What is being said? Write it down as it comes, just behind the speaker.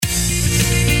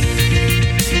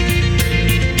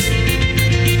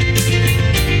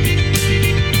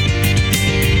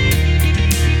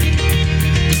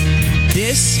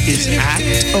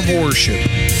of Worship,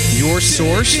 your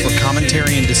source for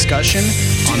commentary and discussion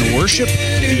on worship,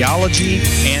 theology,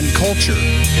 and culture.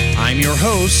 I'm your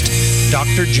host,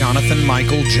 Dr. Jonathan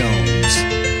Michael Jones.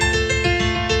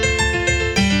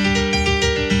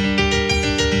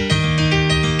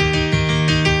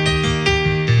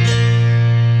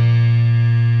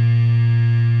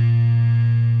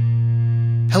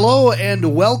 Hello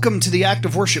and welcome to the Act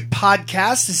of Worship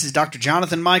podcast. This is Dr.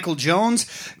 Jonathan Michael Jones.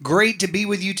 Great to be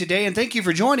with you today, and thank you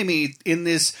for joining me in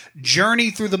this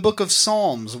journey through the book of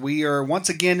Psalms. We are once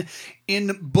again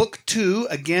in book 2.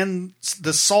 Again,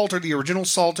 the Psalter, the original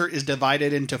Psalter, is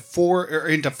divided into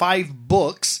 5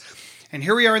 books, and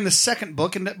here we are in the second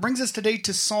book, and that brings us today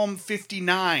to Psalm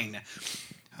 59.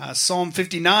 Psalm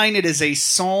 59, it is a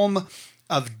psalm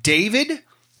of David.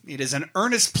 It is an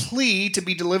earnest plea to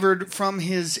be delivered from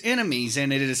his enemies,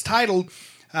 and it is titled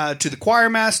to the choir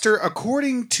master,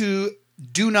 according to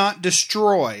Do Not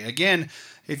Destroy. Again,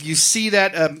 if you see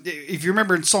that, if you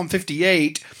remember in Psalm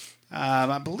 58,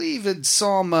 I believe in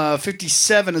Psalm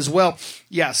 57 as well.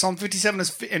 Yeah, Psalm 57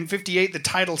 and 58, the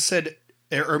title said,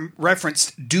 or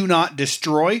referenced, Do Not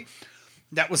Destroy.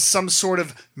 That was some sort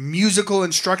of musical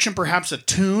instruction, perhaps a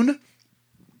tune.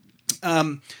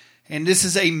 And this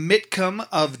is a Mitchem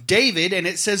of David, and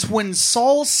it says, when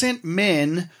Saul sent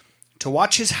men to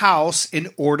watch his house in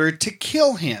order to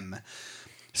kill him.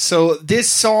 So this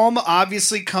psalm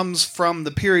obviously comes from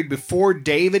the period before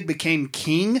David became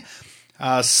king.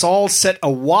 Saul set a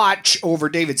watch over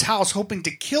David's house, hoping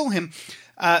to kill him.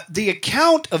 The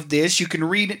account of this, you can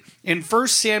read in 1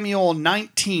 Samuel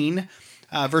 19,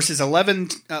 verses 11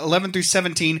 through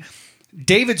 17.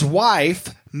 David's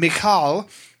wife, Michal,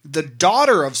 the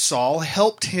daughter of Saul,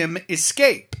 helped him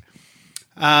escape.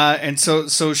 And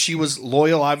so she was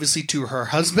loyal, obviously, to her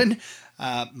husband,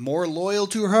 more loyal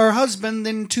to her husband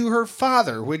than to her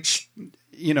father, which,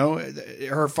 you know,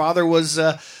 her father was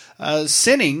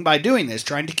sinning by doing this,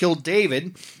 trying to kill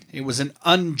David. It was an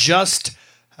unjust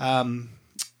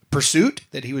pursuit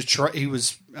that he was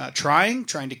trying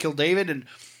to kill David,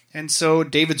 and so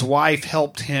David's wife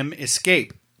helped him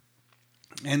escape.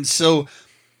 And so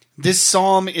this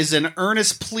psalm is an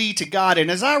earnest plea to God. And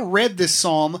as I read this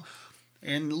psalm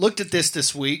and looked at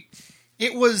this week,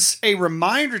 it was a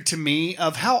reminder to me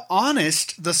of how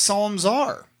honest the Psalms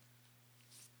are.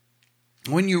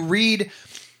 When you read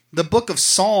the book of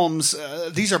Psalms,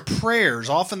 these are prayers.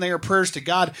 Often they are prayers to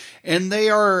God, and they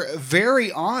are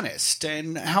very honest.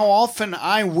 And how often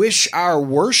I wish our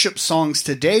worship songs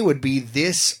today would be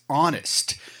this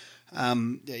honest.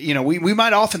 We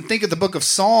might often think of the book of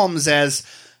Psalms as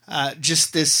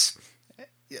just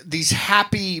these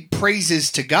happy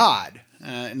praises to God.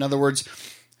 In other words,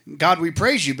 God, we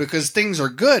praise you because things are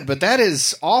good, but that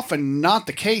is often not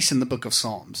the case in the book of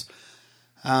Psalms.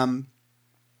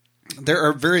 There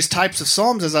are various types of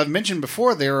psalms, as I've mentioned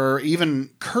before. There are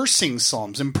even cursing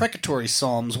psalms, imprecatory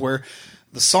psalms, where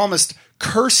the psalmist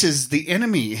curses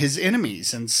his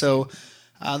enemies. And so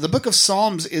the book of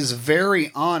Psalms is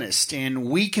very honest, and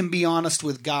we can be honest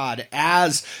with God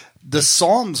as the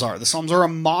Psalms are. The Psalms are a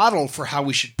model for how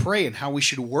we should pray and how we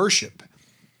should worship.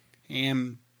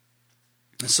 And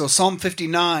so Psalm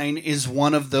 59 is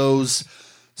one of those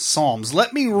Psalms.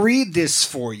 Let me read this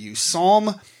for you.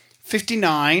 Psalm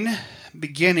 59,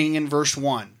 beginning in verse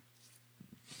 1.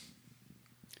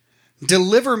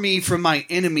 Deliver me from my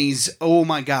enemies, O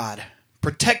my God.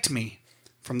 Protect me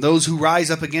from those who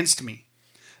rise up against me.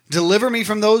 Deliver me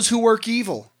from those who work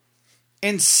evil,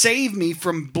 and save me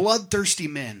from bloodthirsty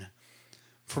men.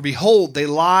 For behold, they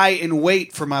lie in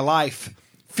wait for my life.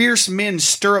 Fierce men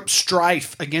stir up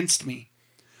strife against me.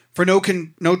 For no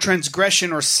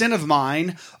transgression or sin of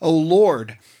mine, O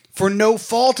Lord, for no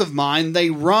fault of mine they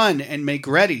run and make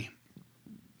ready.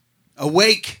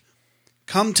 Awake,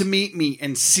 come to meet me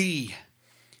and see.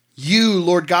 You,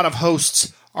 Lord God of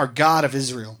hosts, are God of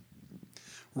Israel.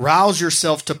 Rouse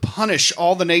yourself to punish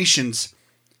all the nations.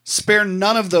 Spare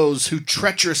none of those who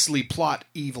treacherously plot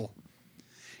evil.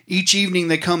 Each evening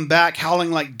they come back,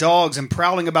 howling like dogs and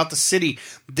prowling about the city.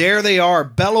 There they are,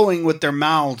 bellowing with their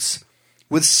mouths,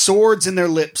 with swords in their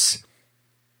lips.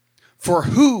 For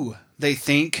who, they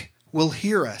think, will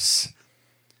hear us?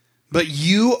 But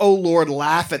you, O Lord,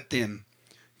 laugh at them.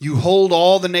 You hold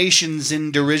all the nations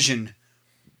in derision.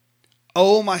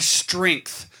 O my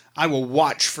strength, I will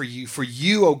watch for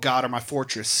you, O God, are my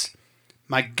fortress.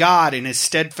 My God, in his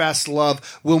steadfast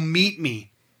love, will meet me.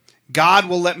 God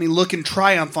will let me look in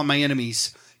triumph on my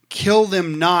enemies. Kill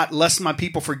them not, lest my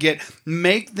people forget.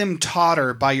 Make them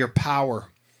totter by your power,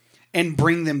 and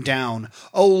bring them down.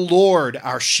 O Lord,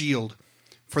 our shield.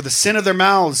 For the sin of their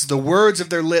mouths, the words of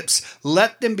their lips,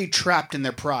 let them be trapped in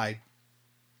their pride.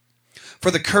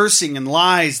 for the cursing and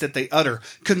lies that they utter.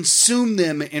 Consume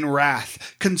them in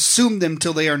wrath. Consume them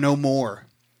till they are no more,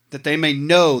 that they may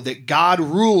know that God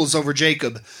rules over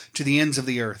Jacob to the ends of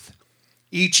the earth.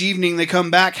 Each evening they come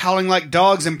back howling like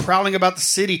dogs and prowling about the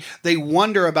city. They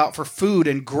wander about for food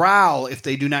and growl if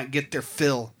they do not get their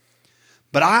fill.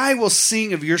 But I will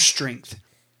sing of your strength.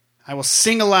 I will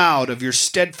sing aloud of your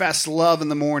steadfast love in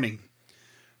the morning.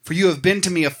 For you have been to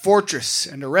me a fortress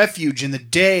and a refuge in the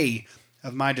day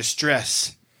of my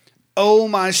distress. O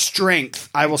my strength,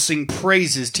 I will sing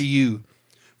praises to you.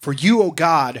 For you, O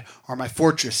God, are my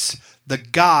fortress, the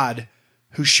God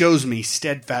who shows me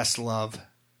steadfast love.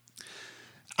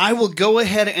 I will go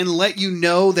ahead and let you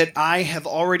know that I have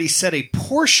already set a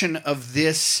portion of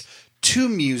this to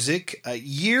music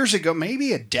years ago,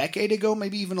 maybe a decade ago,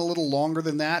 maybe even a little longer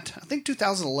than that. I think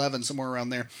 2011, somewhere around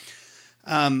there.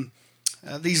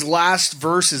 These last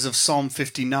verses of Psalm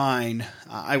 59,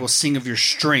 I will sing of your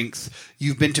strength.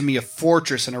 You've been to me a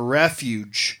fortress and a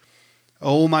refuge.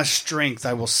 Oh, my strength,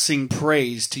 I will sing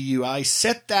praise to you. I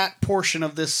set that portion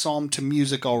of this psalm to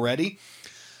music already.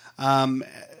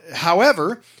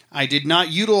 However, I did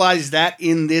not utilize that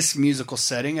in this musical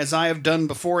setting, as I have done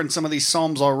before in some of these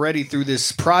psalms already through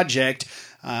this project.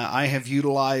 I have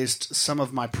utilized some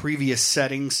of my previous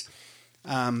settings,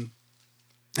 and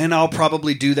I'll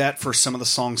probably do that for some of the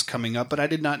songs coming up, but I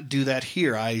did not do that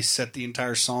here. I set the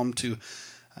entire psalm to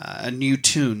a new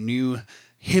tune, new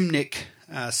hymnic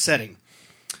setting.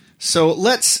 So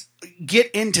let's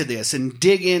get into this and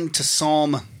dig into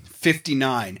Psalm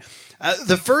 59.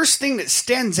 The first thing that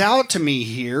stands out to me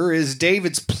here is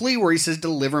David's plea where he says,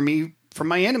 deliver me from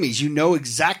my enemies. You know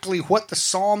exactly what the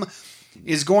psalm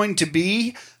is going to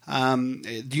be.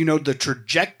 You know the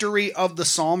trajectory of the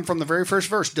psalm from the very first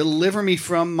verse. Deliver me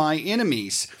from my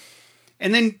enemies.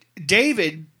 And then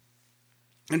David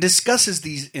discusses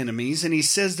these enemies, and he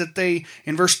says that they,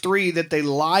 in verse 3, that they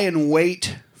lie in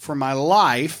wait for my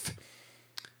life.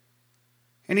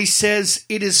 And he says,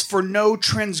 it is for no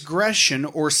transgression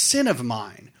or sin of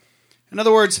mine. In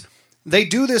other words, they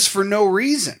do this for no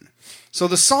reason. So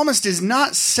the psalmist is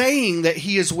not saying that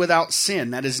he is without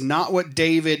sin. That is not what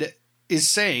David is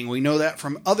saying. We know that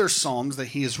from other psalms that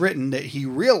he has written, that he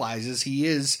realizes he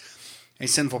is a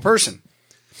sinful person.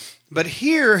 But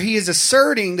here he is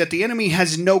asserting that the enemy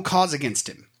has no cause against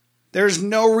him. There's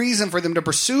no reason for them to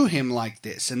pursue him like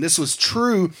this. And this was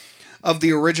true of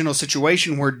the original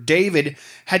situation where David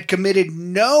had committed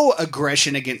no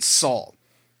aggression against Saul.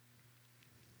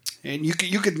 And you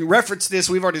can reference this,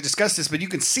 we've already discussed this, but you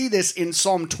can see this in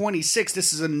Psalm 26.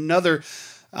 This is another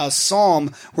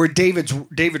psalm where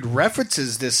David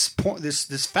references this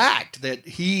fact that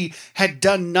he had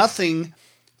done nothing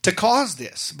to cause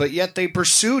this, but yet they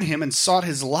pursued him and sought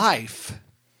his life.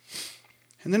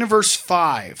 And then in verse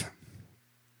 5,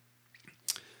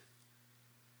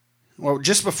 well,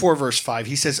 just before verse 5,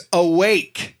 he says,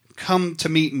 awake, come to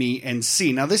meet me and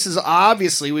see. Now, this is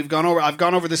obviously, I've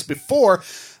gone over this before.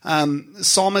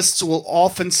 Psalmists will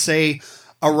often say,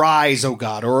 arise, O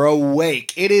God, or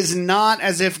awake. It is not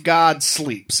as if God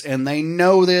sleeps, and they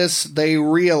know this, they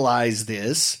realize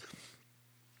this.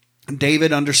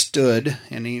 David understood,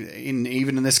 and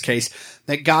even in this case,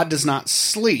 that God does not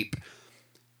sleep.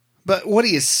 But what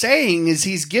he is saying is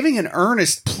he's giving an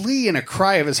earnest plea and a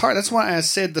cry of his heart. That's why I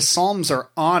said the Psalms are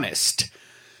honest.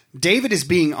 David is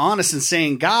being honest and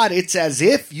saying, God, it's as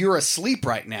if you're asleep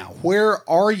right now. Where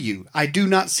are you? I do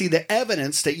not see the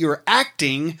evidence that you're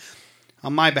acting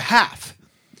on my behalf.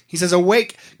 He says,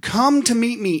 awake, come to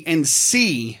meet me and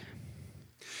see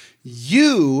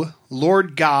you,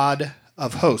 Lord God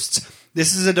of hosts.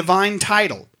 This is a divine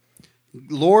title.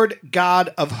 Lord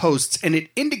God of hosts, and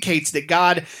it indicates that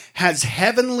God has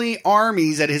heavenly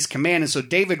armies at his command, and so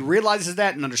David realizes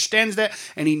that and understands that,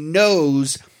 and he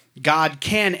knows God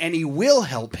can and he will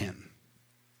help him.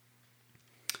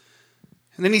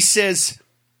 And then he says,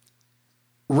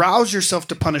 rouse yourself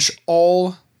to punish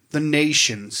all the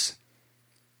nations.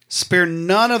 Spare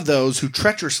none of those who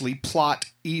treacherously plot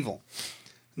evil.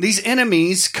 These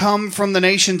enemies come from the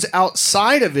nations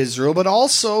outside of Israel, but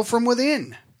also from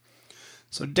within.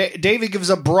 So David gives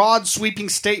a broad, sweeping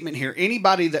statement here.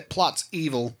 Anybody that plots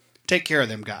evil, take care of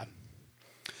them, God.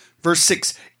 Verse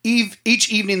 6, each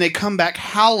evening they come back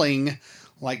howling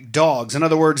like dogs. In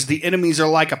other words, the enemies are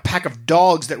like a pack of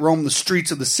dogs that roam the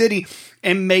streets of the city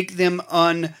and make them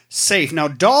unsafe. Now,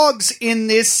 dogs in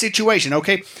this situation,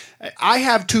 okay, I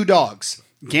have two dogs,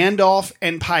 Gandalf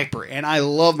and Piper, and I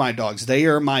love my dogs. They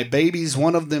are my babies.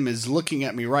 One of them is looking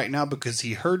at me right now because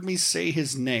he heard me say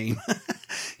his name.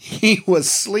 He was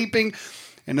sleeping,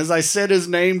 and as I said his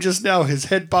name just now, his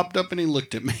head popped up and he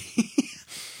looked at me.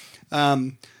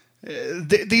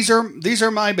 These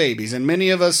are my babies, and many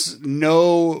of us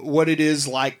know what it is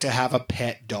like to have a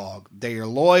pet dog. They are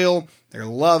loyal, they're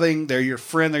loving, they're your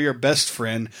friend, they're your best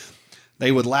friend.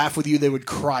 They would laugh with you, they would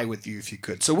cry with you if you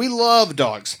could. So we love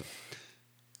dogs.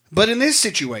 But in this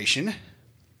situation,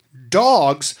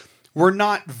 dogs were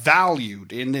not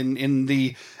valued. In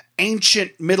the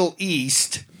ancient Middle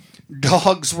East,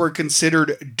 dogs were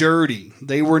considered dirty.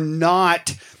 They were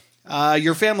not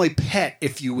your family pet,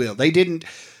 if you will. They didn't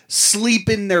sleep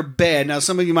in their bed. Now,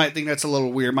 some of you might think that's a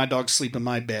little weird. My dogs sleep in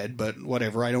my bed, but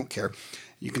whatever. I don't care.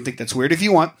 You can think that's weird if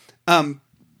you want.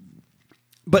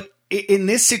 But in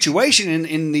this situation,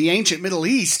 in the ancient Middle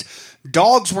East,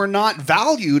 dogs were not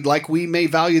valued like we may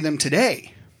value them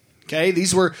today. Okay,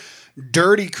 these were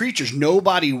dirty creatures.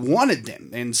 Nobody wanted them.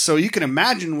 And so you can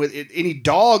imagine with any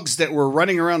dogs that were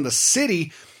running around the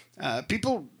city,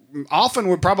 people often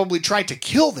would probably try to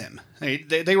kill them.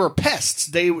 They were pests.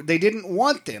 They didn't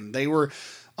want them. They were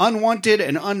unwanted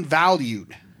and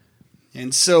unvalued.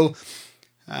 And so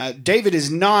David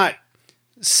is not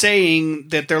saying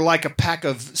that they're like a pack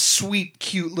of sweet,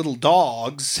 cute little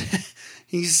dogs.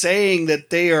 He's saying that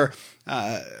they're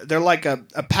like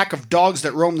a pack of dogs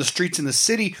that roam the streets in the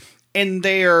city, and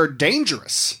they are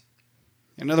dangerous.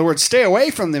 In other words, stay away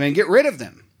from them and get rid of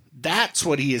them. That's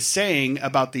what he is saying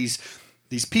about these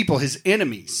people, his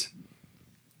enemies.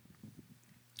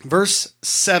 Verse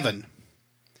 7.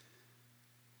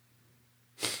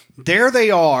 There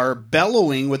they are,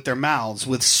 bellowing with their mouths,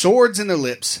 with swords in their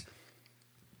lips,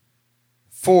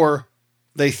 for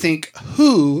they think,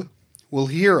 who will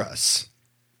hear us?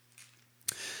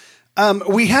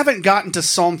 We haven't gotten to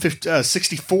Psalm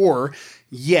 64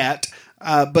 yet,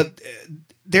 but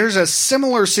there's a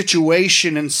similar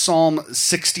situation in Psalm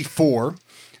 64.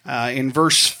 In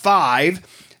verse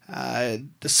 5,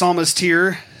 the psalmist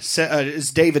here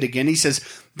is David again. He says,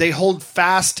 they hold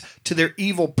fast to their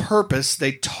evil purpose.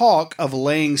 They talk of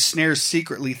laying snares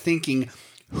secretly, thinking,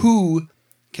 who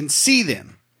can see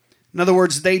them? In other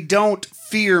words, they don't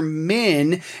fear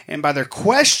men, and by their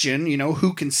question,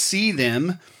 who can see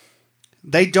them,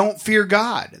 they don't fear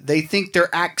God. They think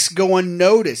their acts go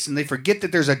unnoticed, and they forget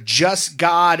that there's a just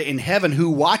God in heaven who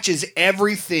watches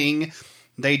everything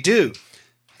they do.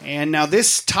 And now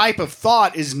this type of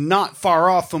thought is not far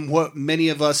off from what many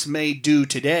of us may do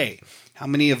today. How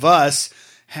many of us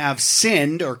have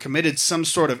sinned or committed some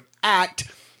sort of act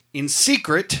in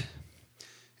secret?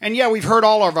 And yeah, we've heard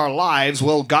all of our lives,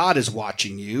 well, God is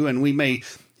watching you, and we may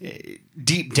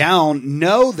deep down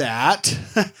know that,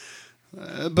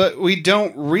 but we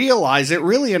don't realize it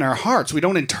really in our hearts. We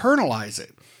don't internalize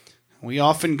it. We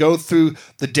often go through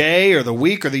the day or the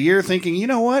week or the year thinking, you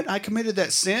know what, I committed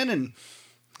that sin, and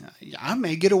I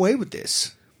may get away with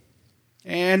this.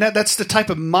 And that's the type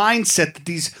of mindset that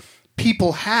these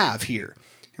people have here.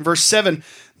 In verse 7,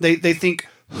 they think,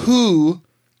 who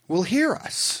will hear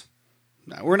us?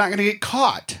 We're not going to get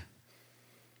caught.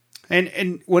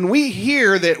 And when we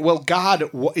hear that, well, God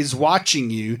is watching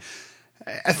you,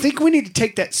 I think we need to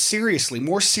take that seriously,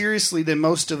 more seriously than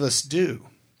most of us do.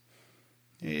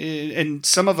 And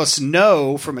some of us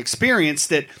know from experience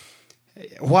that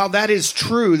while that is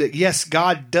true, that yes,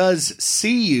 God does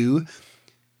see you,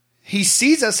 he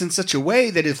sees us in such a way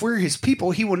that if we're his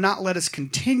people, he will not let us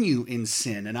continue in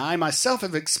sin. And I myself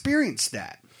have experienced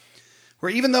that,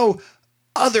 where even though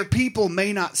other people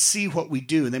may not see what we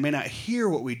do, and they may not hear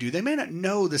what we do, they may not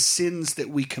know the sins that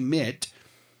we commit,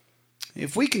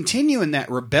 if we continue in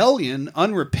that rebellion,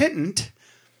 unrepentant,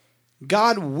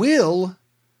 God will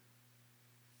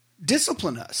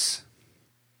discipline us.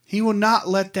 He will not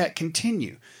let that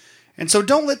continue. And so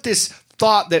don't let this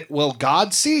thought that, well,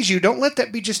 God sees you, don't let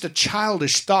that be just a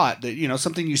childish thought that,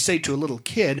 something you say to a little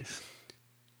kid.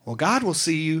 Well, God will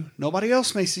see you. Nobody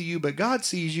else may see you, but God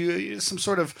sees you. It's some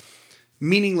sort of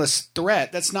meaningless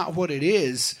threat. That's not what it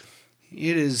is.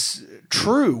 It is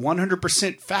true,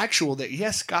 100% factual that,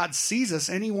 yes, God sees us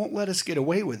and he won't let us get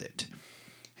away with it.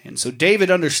 And so David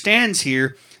understands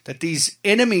here that these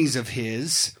enemies of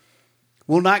his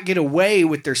will not get away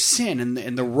with their sin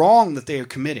and the wrong that they are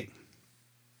committing.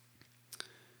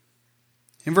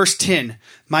 In verse 10,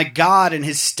 my God in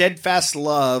his steadfast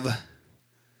love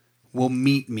will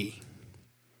meet me.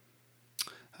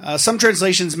 Some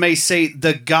translations may say,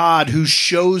 the God who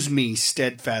shows me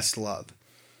steadfast love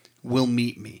will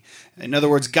meet me. In other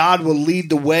words, God will lead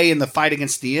the way in the fight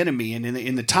against the enemy. And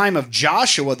in the time of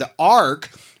Joshua, the ark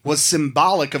was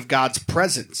symbolic of God's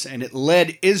presence, and it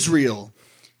led Israel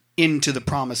into the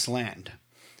promised land.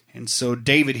 And so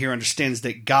David here understands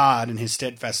that God in his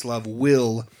steadfast love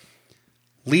will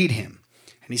lead him.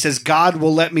 And he says, God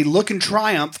will let me look in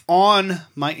triumph on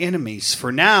my enemies.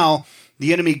 For now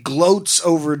The enemy gloats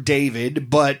over David,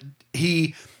 but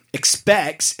he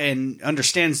expects and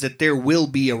understands that there will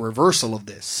be a reversal of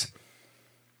this.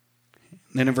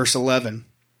 Then in verse 11,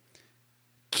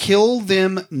 kill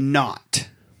them not,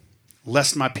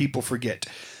 lest my people forget.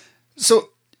 So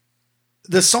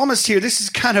the psalmist here, this is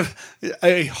kind of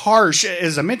a harsh,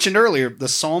 as I mentioned earlier, the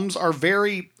Psalms are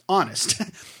very honest.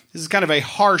 This is kind of a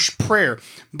harsh prayer,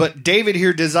 but David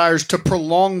here desires to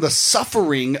prolong the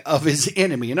suffering of his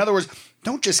enemy. In other words,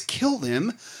 don't just kill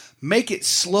them, make it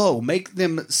slow, make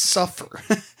them suffer.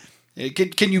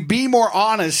 Can you be more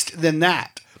honest than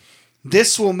that?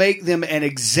 This will make them an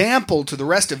example to the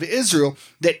rest of Israel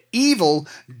that evil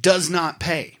does not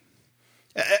pay.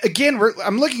 Again,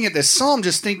 I'm looking at this psalm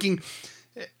just thinking,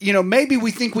 maybe we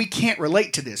think we can't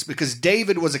relate to this because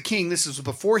David was a king. This is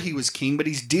before he was king, but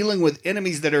he's dealing with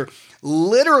enemies that are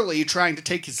literally trying to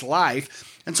take his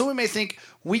life. And so we may think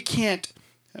we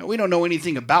don't know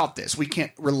anything about this. We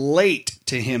can't relate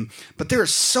to him. But there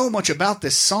is so much about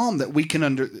this psalm that we can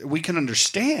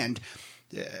understand.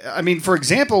 I mean, for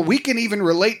example, we can even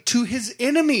relate to his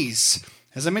enemies.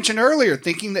 As I mentioned earlier,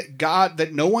 thinking that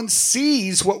no one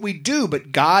sees what we do,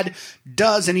 but God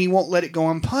does, and he won't let it go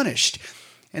unpunished.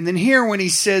 And then here when he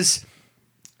says,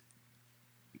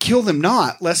 kill them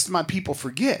not, lest my people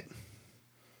forget.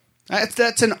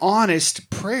 That's an honest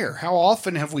prayer. How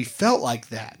often have we felt like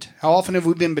that? How often have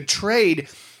we been betrayed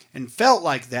and felt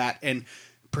like that, and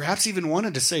perhaps even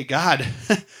wanted to say, God,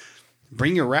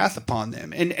 bring your wrath upon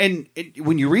them. And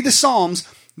when you read the Psalms,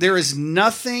 there is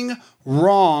nothing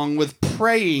wrong with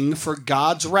praying for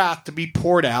God's wrath to be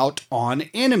poured out on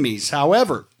enemies.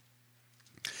 However,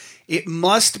 it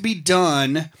must be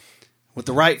done with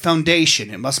the right foundation.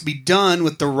 It must be done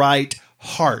with the right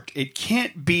heart. It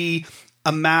can't be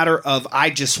a matter of, I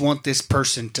just want this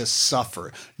person to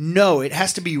suffer. No, it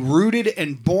has to be rooted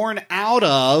and born out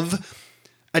of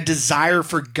a desire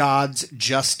for God's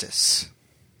justice.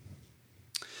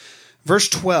 Verse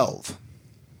 12,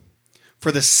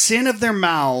 for the sin of their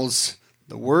mouths,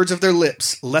 the words of their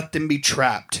lips, let them be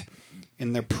trapped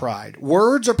in their pride.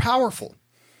 Words are powerful,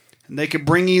 and they could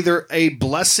bring either a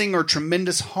blessing or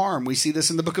tremendous harm. We see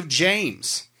this in the book of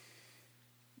James.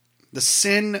 The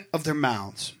sin of their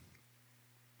mouths.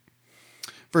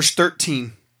 Verse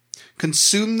 13,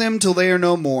 consume them till they are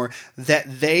no more,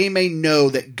 that they may know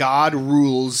that God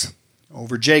rules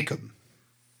over Jacob.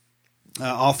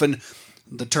 Often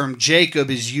the term Jacob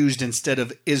is used instead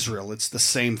of Israel. It's the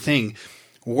same thing.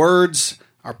 Words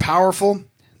are powerful.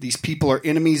 These people are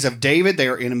enemies of David. They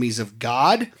are enemies of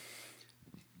God.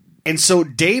 And so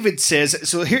David says,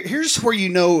 so here's where you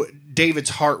know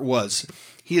David's heart was.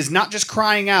 He is not just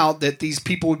crying out that these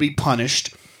people would be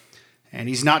punished, and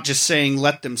he's not just saying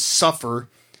let them suffer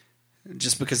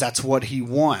just because that's what he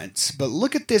wants. But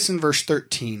look at this in verse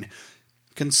 13.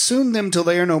 Consume them till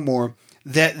they are no more,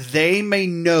 that they may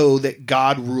know that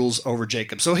God rules over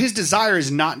Jacob. So his desire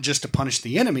is not just to punish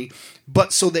the enemy,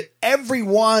 but so that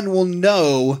everyone will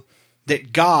know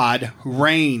that God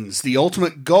reigns. The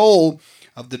ultimate goal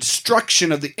of the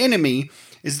destruction of the enemy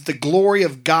is that the glory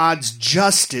of God's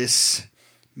justice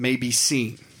may be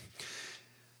seen.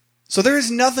 So there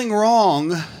is nothing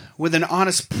wrong with an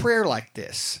honest prayer like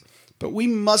this, but we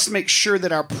must make sure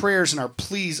that our prayers and our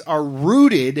pleas are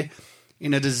rooted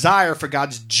in a desire for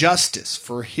God's justice,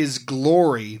 for his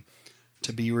glory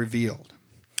to be revealed.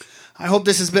 I hope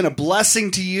this has been a blessing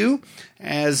to you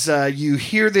as you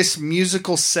hear this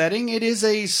musical setting. It is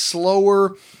a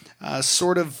slower,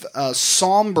 sort of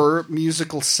somber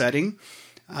musical setting,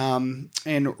 and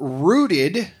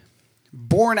rooted,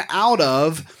 born out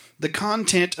of the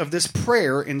content of this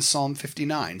prayer in Psalm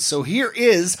 59. So here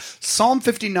is Psalm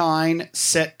 59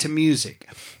 set to music.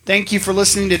 Thank you for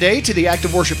listening today to the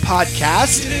Active Worship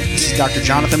Podcast. This is Dr.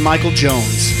 Jonathan Michael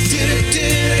Jones.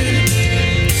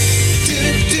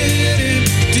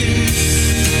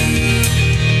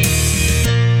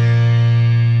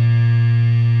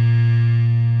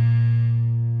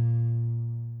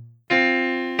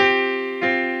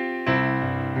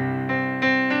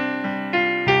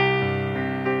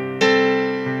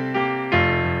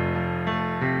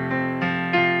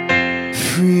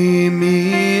 Free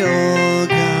me, O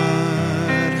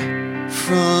God,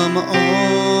 from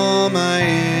all my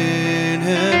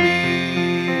enemies,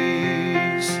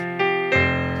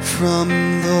 from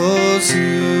those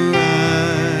who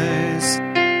rise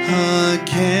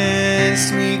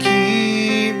against me.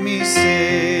 Keep me safe.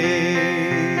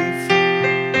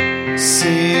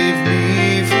 Save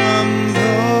me from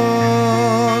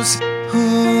those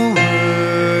who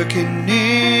work iniquity.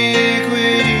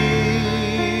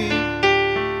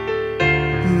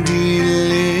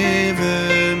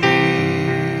 Deliver me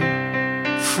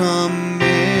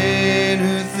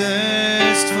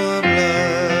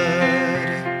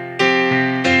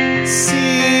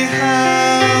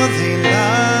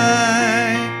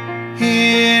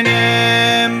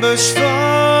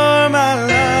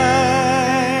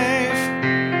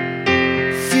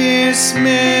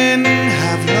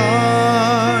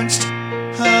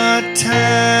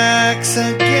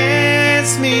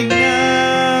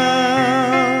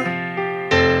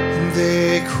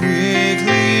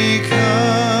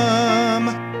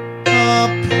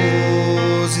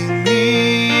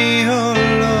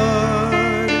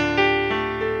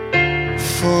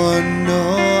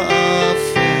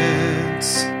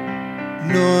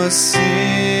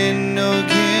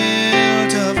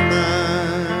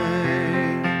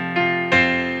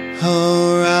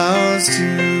was to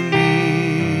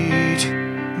meet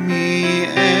me,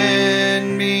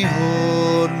 and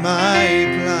behold my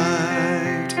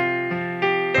plight.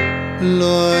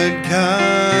 Lord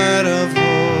God of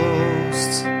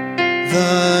hosts,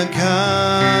 the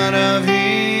God of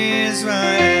Israel,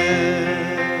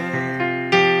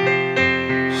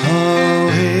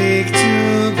 awake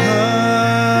to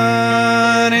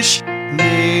punish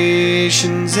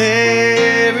nations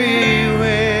everywhere,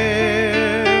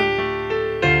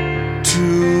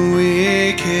 to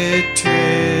wicked,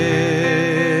 treacherous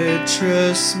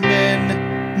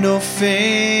men no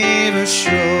favor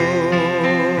show.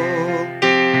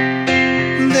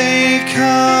 They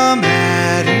come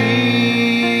at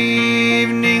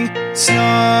evening,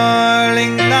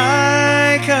 snarling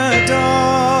like a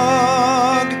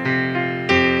dog,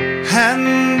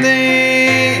 and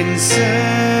they encircle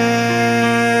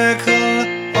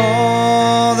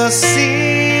all the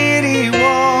city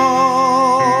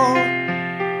wall.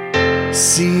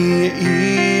 See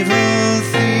evil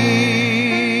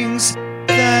things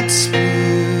that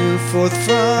spew forth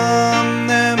from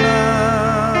their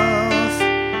mouth.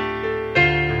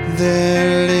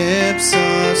 Their lips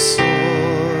are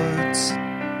swords,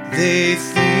 they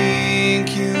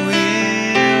think you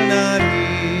will not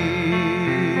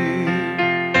hear.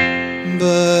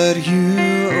 But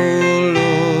you, O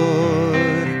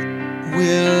Lord,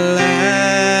 will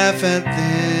laugh at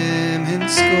them in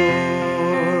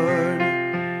scorn.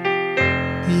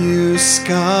 You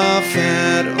scoff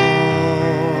at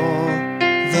all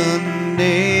the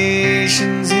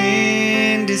nations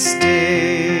in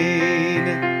disdain.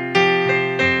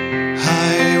 I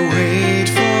wait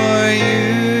for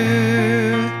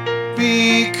you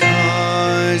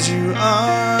because you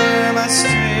are my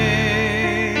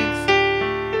strength.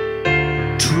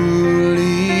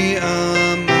 Truly a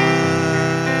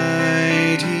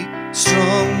mighty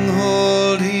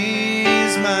stronghold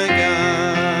is my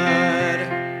God.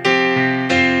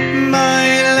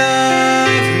 My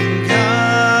loving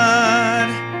God,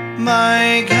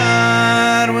 my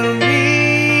God will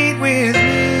meet with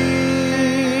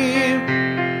me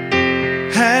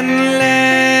and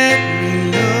let me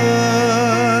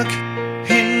look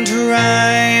in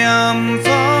triumph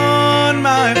on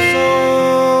my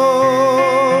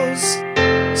foes.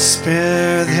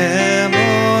 Spare them, O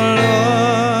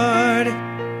Lord,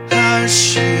 our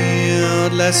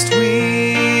shield, lest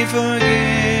we forget.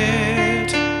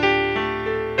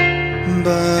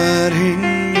 But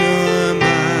in your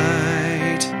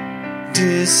might,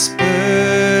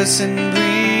 disperse and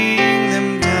bring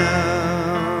them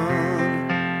down.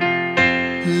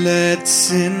 Let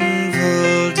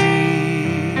sinful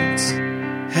deeds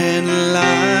and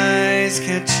lies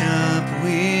catch up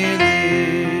with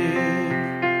him,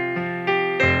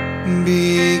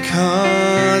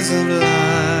 because of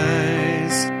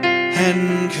lies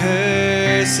and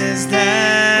curses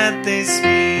that they speak.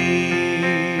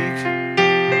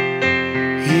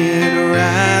 In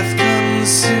wrath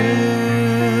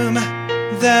consume,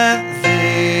 that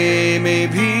they may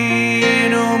be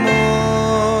no more.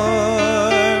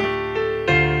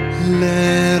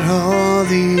 Let all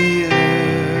the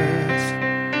earth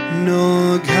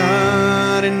know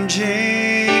God and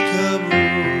Jacob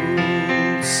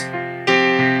rules.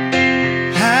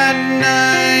 At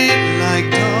night,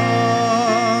 like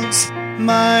dogs,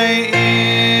 my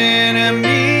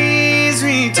enemies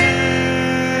return.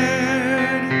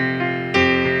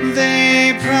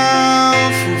 They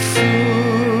prowl for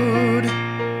food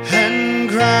and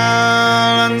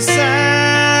growl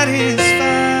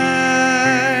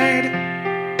unsatisfied.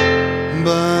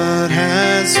 But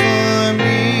as for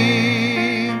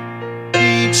me,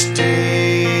 each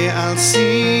day I'll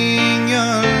sing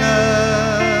your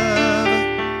love.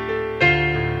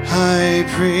 I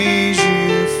praise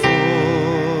you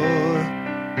for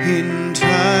in